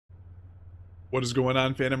What is going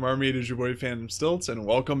on, Phantom Army? It is your boy PhantomStiltz, and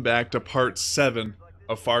welcome back to part 7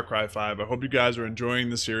 of Far Cry 5. I hope you guys are enjoying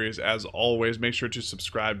the series. As always, make sure to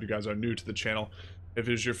subscribe if you guys are new to the channel. If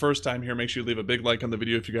it is your first time here, make sure you leave a big like on the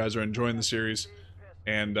video if you guys are enjoying the series.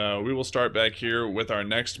 And we will start back here with our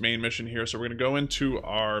next main mission here. So we're going to go into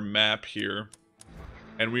our map here,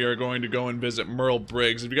 and we are going to go and visit Merle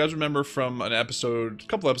Briggs. If you guys remember from an episode, a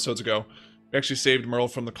couple episodes ago, we actually saved Merle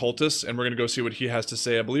from the cultists, and we're going to go see what he has to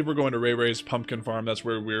say. I believe we're going to Ray Ray's pumpkin farm. That's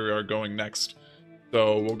where we are going next.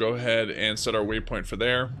 So we'll go ahead and set our waypoint for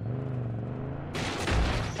there.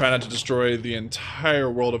 Try not to destroy the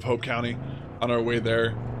entire world of Hope County on our way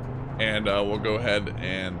there. And we'll go ahead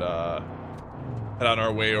and head on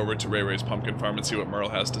our way over to Ray Ray's pumpkin farm and see what Merle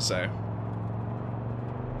has to say.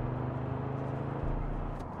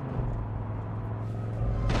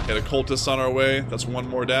 Okay, the cultists on our way. That's one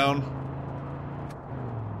more down.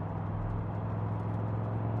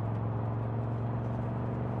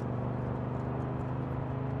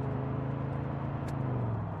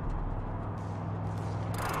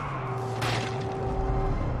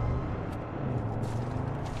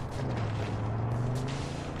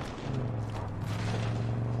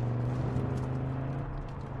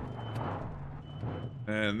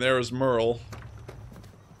 And there's Merle.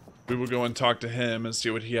 We will go and talk to him and see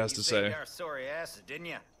what he has to say. Our sorry asses, didn't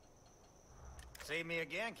you? See me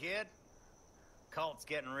again, kid. Cult's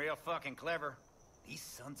getting real fucking clever. These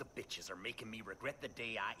sons of bitches are making me regret the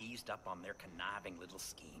day I eased up on their conniving little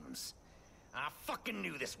schemes. I fucking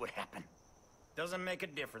knew this would happen. Doesn't make a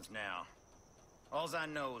difference now. Alls I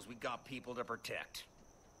know is we got people to protect.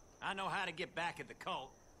 I know how to get back at the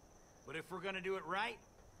cult, but if we're gonna do it right,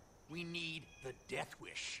 we need the Death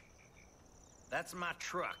Wish. That's my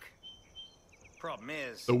truck. Problem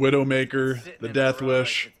is, the Widowmaker, the Death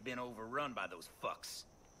Wish. It's been overrun by those fucks.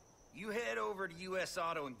 You head over to US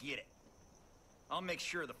Auto and get it. I'll make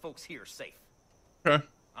sure the folks here are safe. Okay.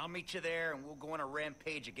 I'll meet you there and we'll go on a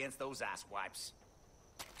rampage against those asswipes.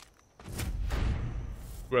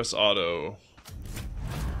 US Auto.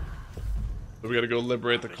 So we gotta go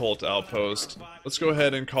liberate the cult outpost. Let's go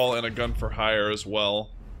ahead and call in a gun for hire as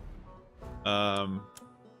well.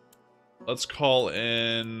 Let's call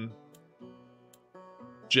in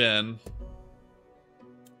Jen.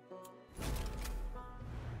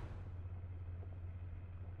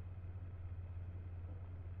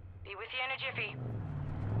 Be with you in a jiffy.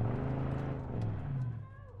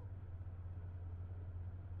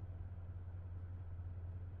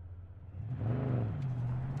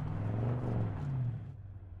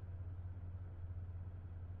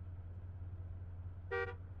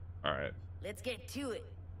 All right. Let's get to it.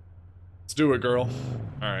 Let's do it, girl.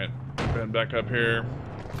 Alright. Go ahead and back up here.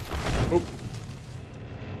 Oh.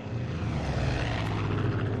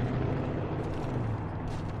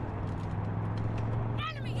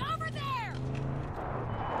 Enemy over there!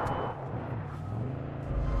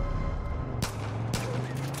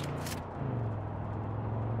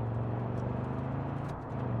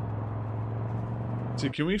 See,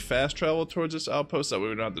 can we fast travel towards this outpost? That way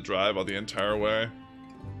we don't have to drive all the entire way.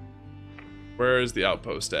 Where is the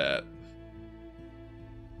outpost at?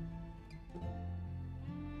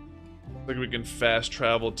 Looks like we can fast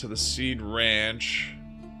travel to the Seed Ranch.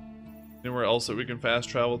 Anywhere else that we can fast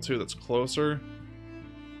travel to that's closer?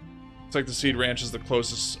 Looks like the Seed Ranch is the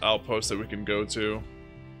closest outpost that we can go to.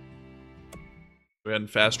 Go ahead and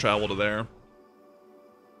fast travel to there.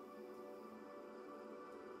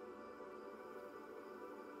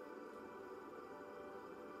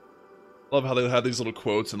 Love how they have these little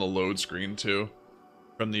quotes in the load screen too,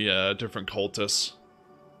 from the different cultists.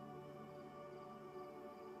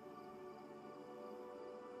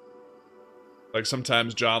 Like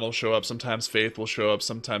sometimes John will show up, sometimes Faith will show up,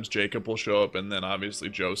 sometimes Jacob will show up, and then obviously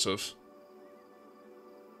Joseph.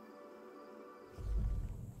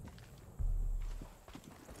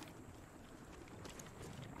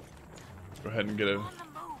 Go ahead and get a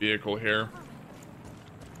vehicle here.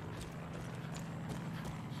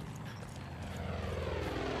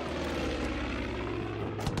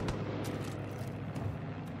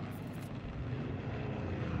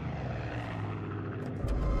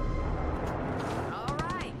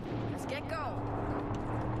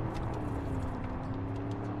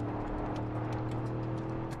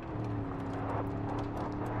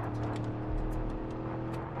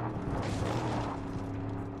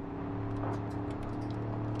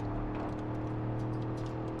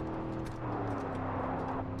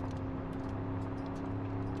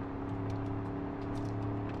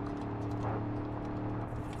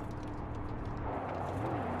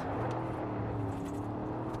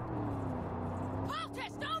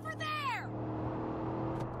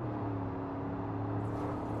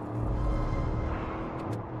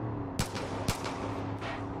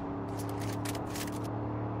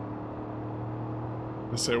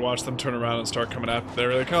 say, watch them turn around and start coming out.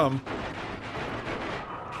 There they come.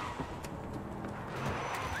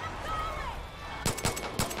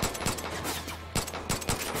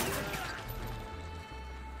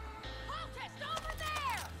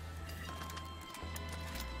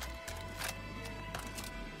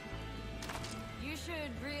 You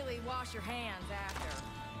should really wash your hands after.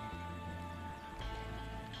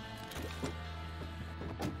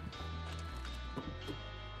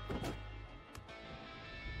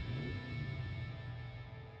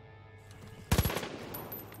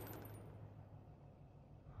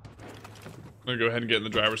 I'm gonna go ahead and get in the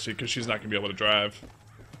driver's seat because she's not gonna be able to drive.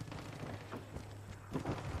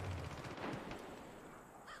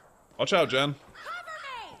 Watch out, Jen.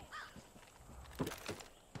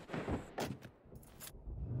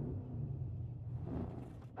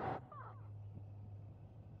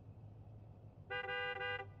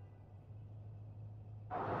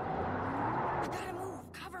 I gotta move.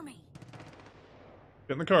 Cover me.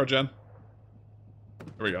 Get in the car, Jen.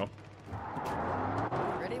 There we go.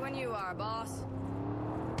 Ready when you are, boss.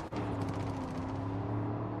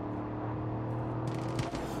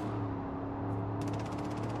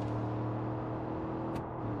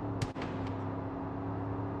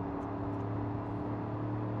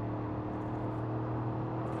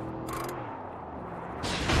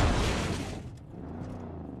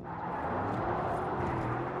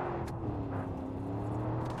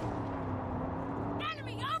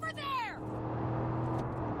 Enemy over there!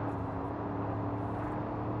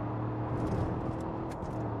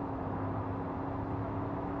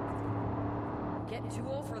 Getting too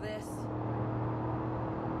old for this.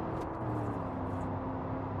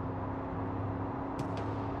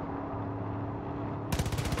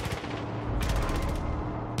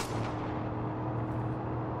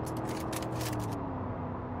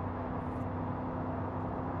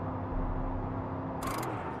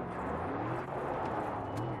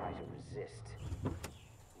 Try to resist.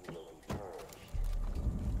 You will be purged.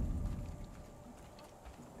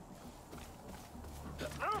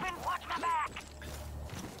 Moving, watch my back!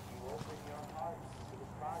 You open your hearts to the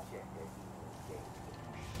project as you escape.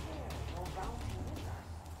 Share your bounty with us.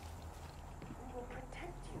 We will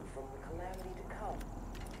protect you from the calamity to come.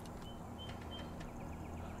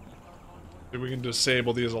 See if we can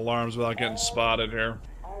disable these alarms without getting spotted here.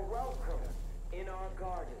 Are welcome in our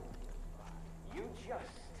garden. You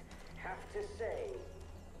just have to say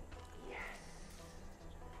yes.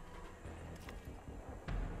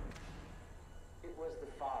 It was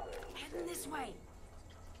the father who Heading said, this way.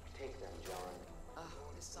 take them, John. Oh,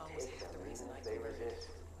 this song was Take half them the reason even I if they do it. resist.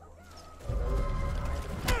 Those who deny the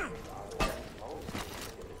faith are the ones most in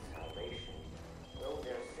need of its salvation. Though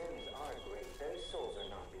their sins are great, their souls are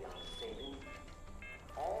not beyond saving.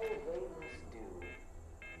 All they must do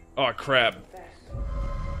Oh crap. confess.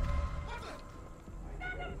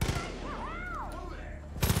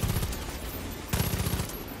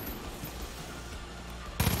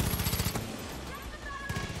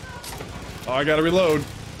 Oh, I gotta reload.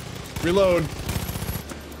 Reload.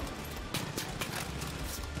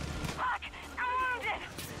 Fuck! I'm wounded!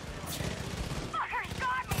 Fuckers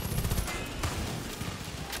got me!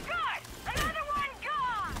 Good! Another one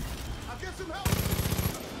gone! I'll get some help.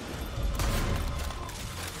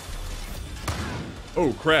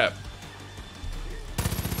 Oh crap.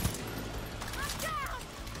 I'm down!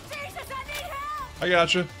 Jesus, I need help! I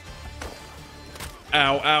gotcha.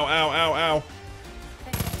 Ow, ow, ow, ow, ow.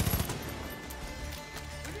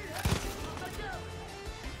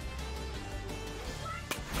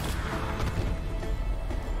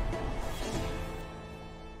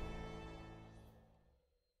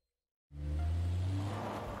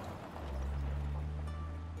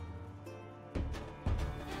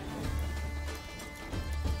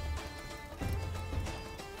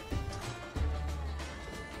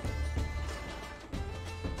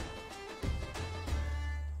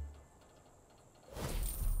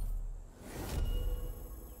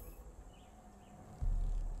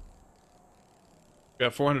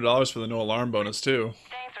 Got $400 for the no alarm bonus too.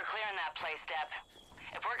 Thanks for clearing that place, Deb.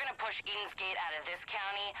 If we're gonna push Eden's Gate out of this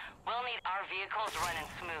county, we'll need our vehicles running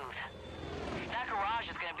smooth. That garage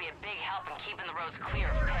is gonna be a big help in keeping the roads clear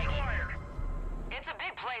of Peggy. It's a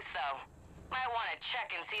big place, though. Might want to check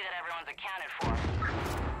and see that everyone's accounted for.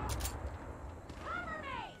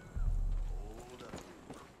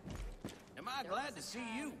 Am I glad to see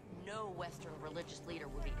you? No Western religious leader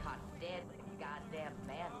would be caught dead with a goddamn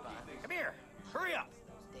man bun. Come here. Hurry up.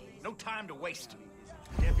 No time to waste.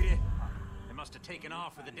 Deputy, they must have taken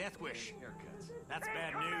off with a death wish. That's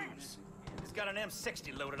bad news. It's got an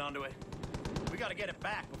M60 loaded onto it. We gotta get it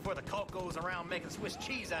back before the cult goes around making Swiss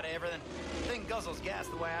cheese out of everything. The thing guzzles gas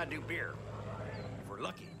the way I do beer. If we're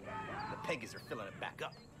lucky, the Peggies are filling it back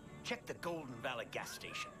up. Check the Golden Valley gas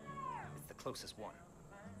station. It's the closest one.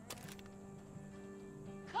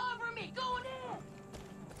 Cover me! Going in!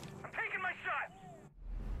 I'm taking my shot!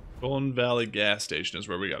 Golden Valley gas station is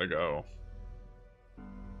where we gotta go.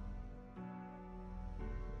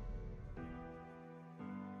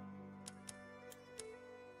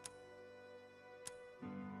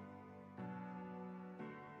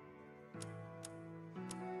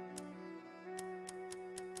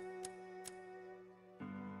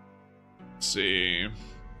 Let's see.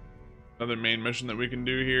 Another main mission that we can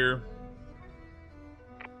do here.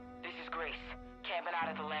 This is Grace, camping out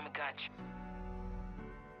at the Lamb of God.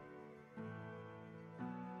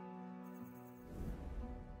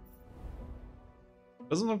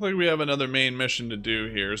 Doesn't look like we have another main mission to do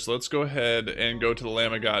here, so let's go ahead and go to the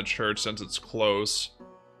Lamb of God Church since it's close.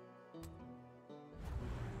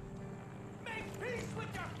 Make peace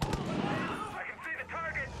with your I can see the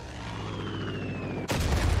target!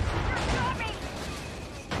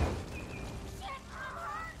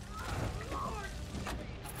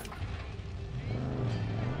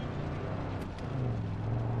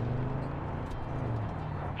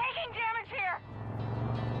 Taking damage here!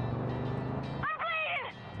 I'm bleeding!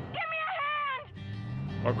 Give me a hand!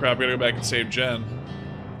 Oh crap, we gotta go back and save Jen.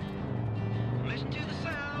 Listen to the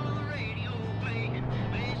sound of the radio playing.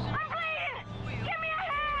 Listen I'm bleeding! Give me a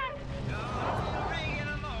hand! to the ringing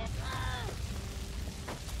of the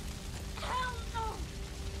Hell no!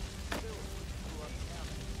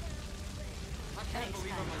 I can't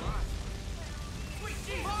believe I'm alive.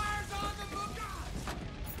 Fires on the lookout!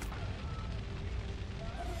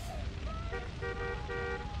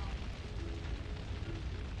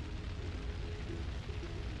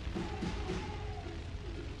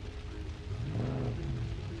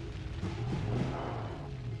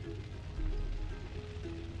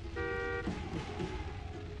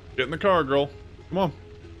 Get in the car, girl. Come on.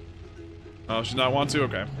 Oh, she's not want to?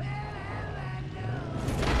 Okay.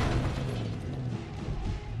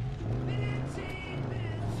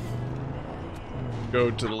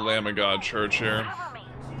 Go to the Lamb of God Church here Cover me!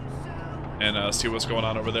 and see what's going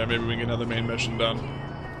on over there. Maybe we can get another main mission done.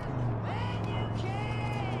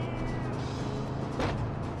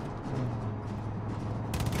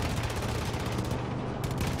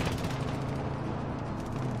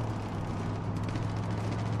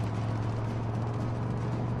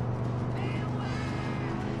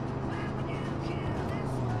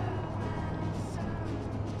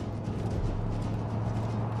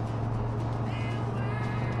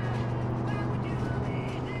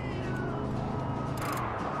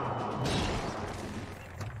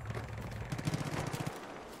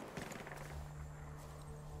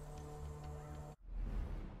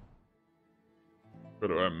 Go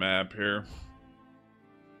to our map here.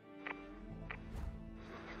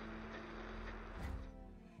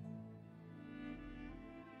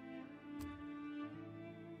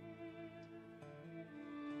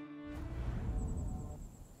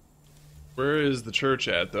 Where is the church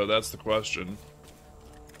at, though? That's the question.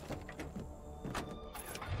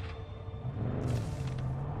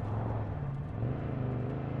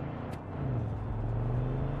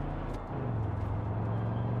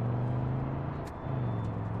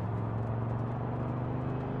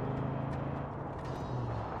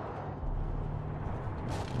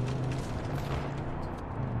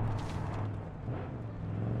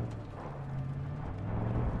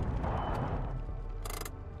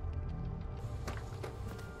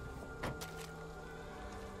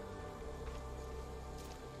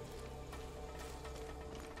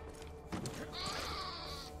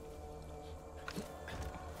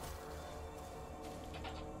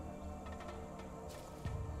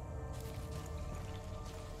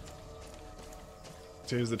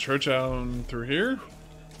 Is the church out through here?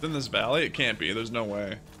 In this valley? It can't be. There's no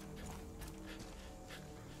way.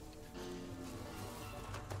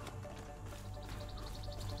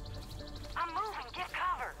 I'm moving! Get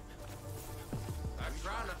cover! I'm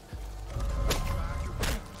trying to...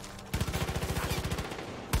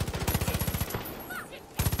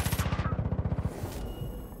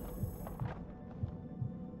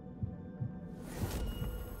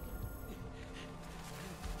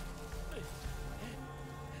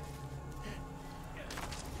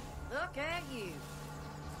 Look at you.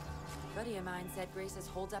 A buddy of mine said Grace is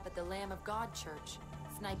holed up at the Lamb of God Church,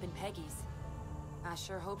 sniping Peggy's. I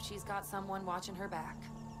sure hope she's got someone watching her back.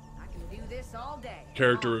 I can do this all day.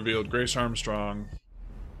 Character revealed. Grace Armstrong.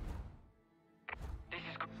 This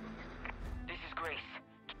is Grace.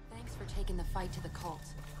 Thanks for taking the fight to the cult.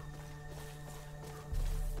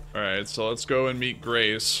 Alright, so let's go and meet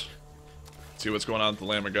Grace. See what's going on at the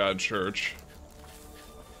Lamb of God Church.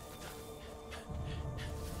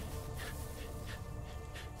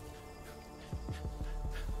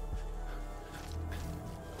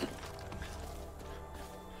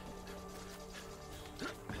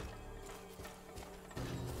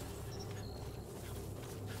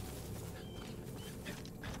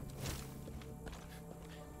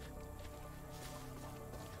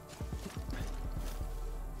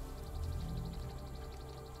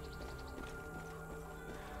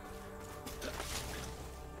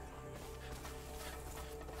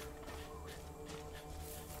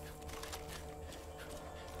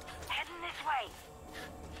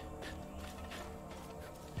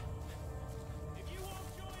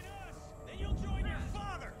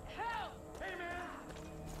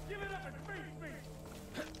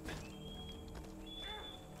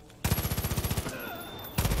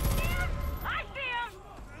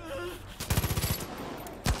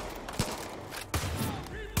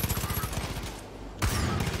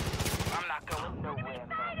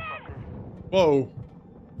 Whoa.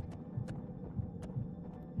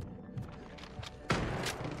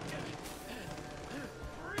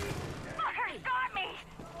 Fucker got me!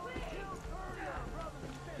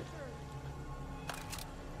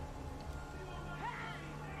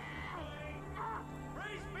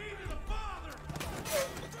 Praise be to the Father!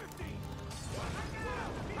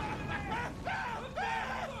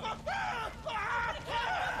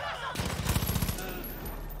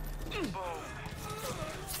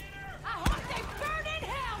 I hope they burn in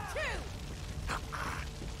hell, too!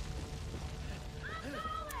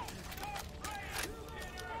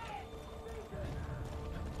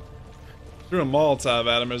 Threw a Molotov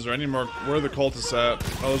at him. Is there any more? Where are the cultists at?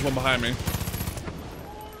 Oh, there's one behind me.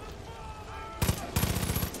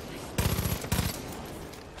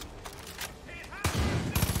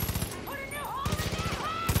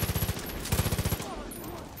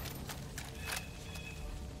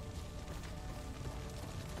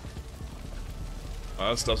 Oh,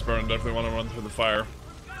 that stuff's burning. Definitely want to run through the fire.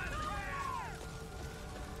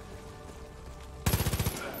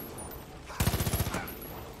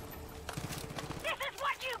 This is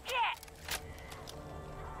what you get!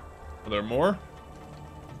 Are there more?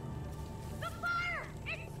 The fire!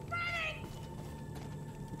 It's spreading!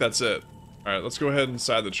 That's it. Alright, let's go ahead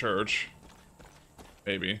inside the church.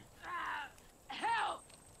 Maybe. Help!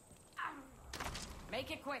 Make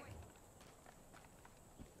it quick.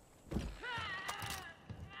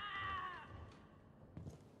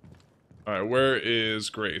 Alright, where is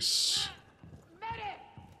Grace? Medic!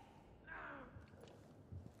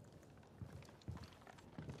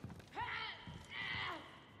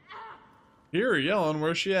 Here, yelling.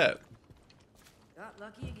 Where's she at? Got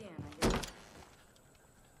lucky again, I guess.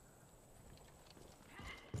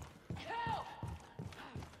 Help!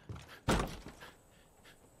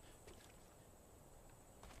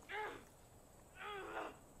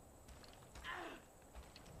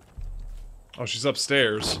 Oh, she's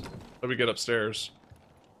upstairs. Let me get upstairs.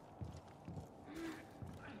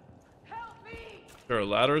 Help me! Is there a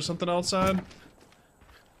ladder or something outside?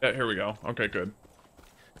 Yeah, here we go. Okay, good.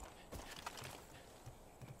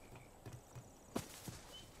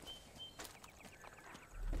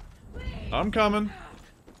 I'm coming.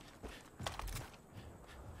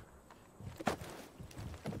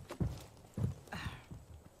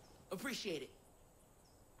 Appreciate it.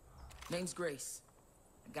 Name's Grace.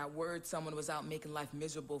 I got word someone was out making life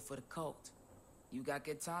miserable for the cult. You got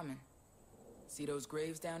good timing. See those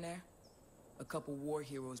graves down there? A couple war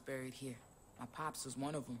heroes buried here. My pops was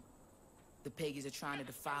one of them. The Peggies are trying to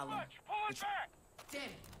defile him. Damn it!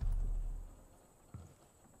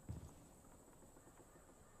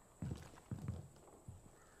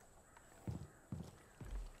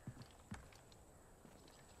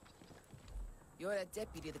 You're that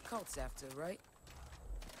deputy the cult's after, right?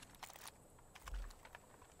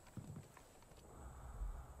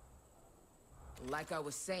 Like I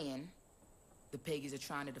was saying, the Peggies are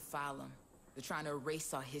trying to defile him. They're trying to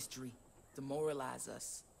erase our history, demoralize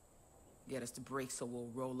us. Get us to break so we'll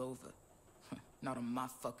roll over. Not on my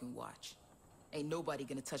fucking watch. Ain't nobody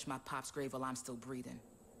gonna touch my pop's grave while I'm still breathing.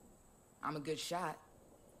 I'm a good shot,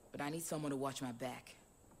 but I need someone to watch my back.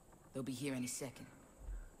 They'll be here any second.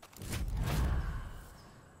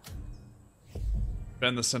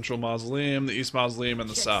 Been the central mausoleum, the east mausoleum, and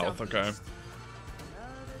the south. Okay. Another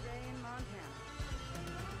day in Montana.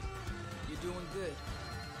 You're doing good.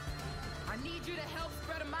 I need you to help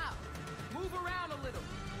spread them out. Move around a little.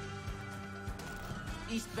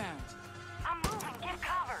 Eastbound. I'm moving, get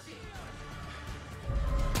cover!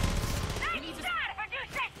 Nice shot, if I do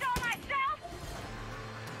say so myself!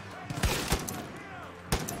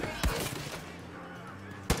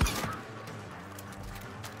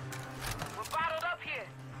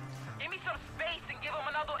 Give me some space and give him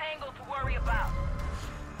another angle to worry about.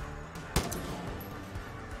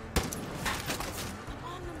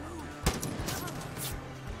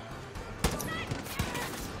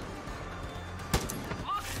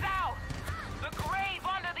 Look south. The grave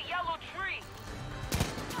under the yellow tree.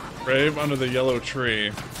 Grave under the yellow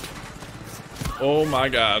tree. Oh my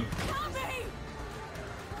god.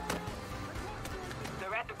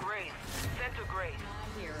 They're at the grave. Center grave.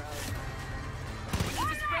 We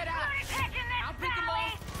need to spread out. I'll pick them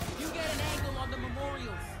off. You get an angle on the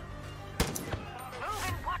memorials.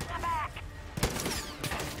 Moving, watch the back.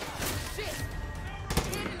 Shit!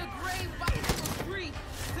 Hid in the grave by the little tree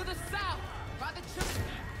to the south, by the church.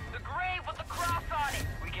 The grave with the cross on it.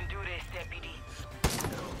 We can do this, Deputy.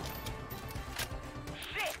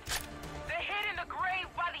 Shit! They're hid in the grave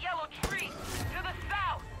by the yellow tree to the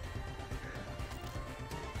south.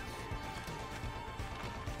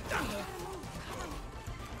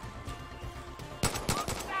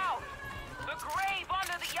 South. The grave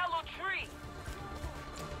under the yellow tree.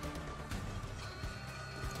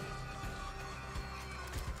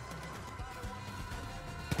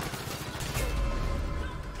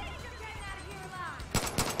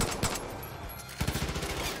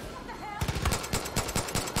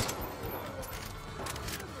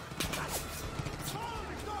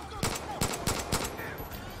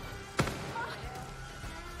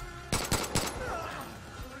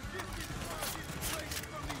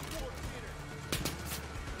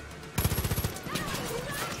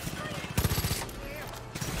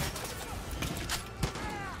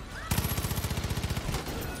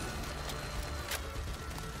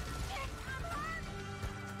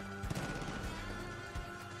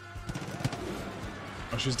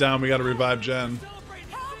 Oh, she's down. We gotta revive Jen.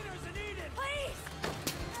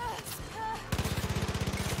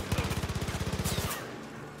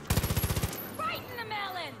 Right in the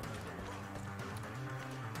melon!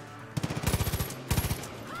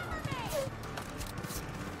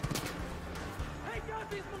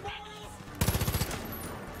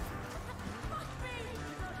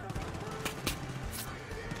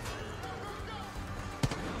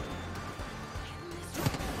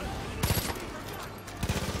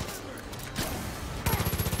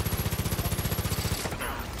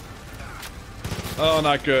 Oh,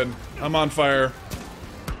 not good. I'm on fire.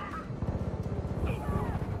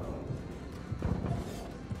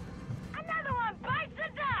 Another one bites the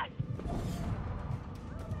dust!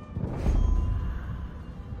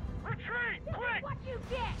 Retreat, quick! What you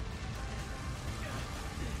get?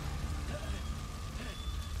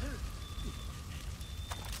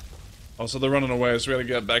 Oh, so they're running away, so we gotta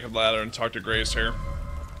get back up the ladder and talk to Grace here.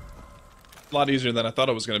 A lot easier than I thought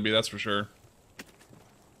it was gonna be, that's for sure.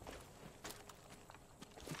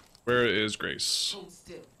 Where is Grace? Hold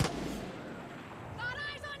still. Got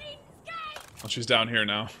eyes on Eden's Gate! Oh, she's down here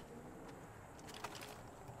now.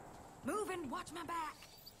 Moving, watch my back.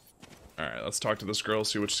 Alright, let's talk to this girl,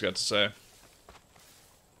 see what she's got to say.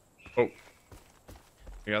 Oh.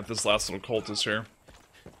 We got this last little cultist here.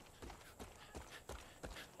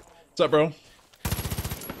 What's up, bro?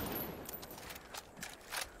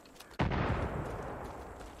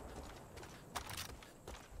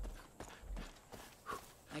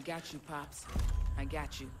 I got you, Pops. I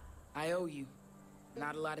got you. I owe you.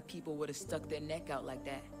 Not a lot of people would have stuck their neck out like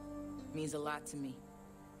that. Means a lot to me.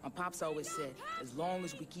 My Pops always said, as long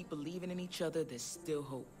as we keep believing in each other, there's still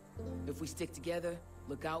hope. If we stick together,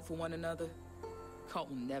 look out for one another, cult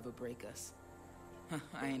will never break us.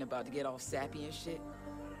 I ain't about to get all sappy and shit,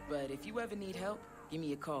 but if you ever need help, give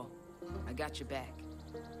me a call. I got your back.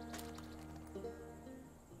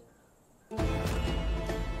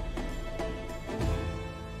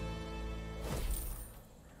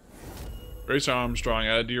 Grace Armstrong,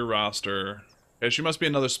 add to your roster. Okay, she must be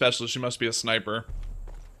another specialist. She must be a sniper.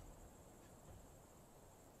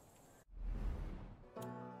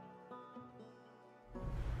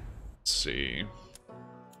 Let's see.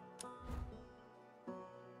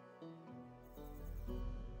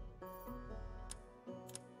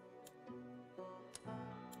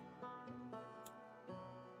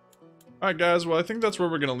 Alright guys, well I think that's where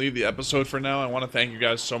we're going to leave the episode for now. I want to thank you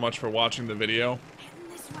guys so much for watching the video.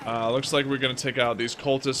 Looks like we're going to take out these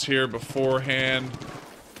cultists here beforehand.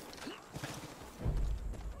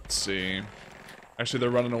 Let's see. Actually, they're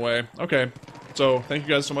running away. Okay, so thank you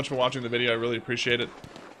guys so much for watching the video. I really appreciate it.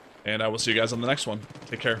 And I will see you guys on the next one.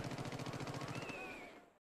 Take care.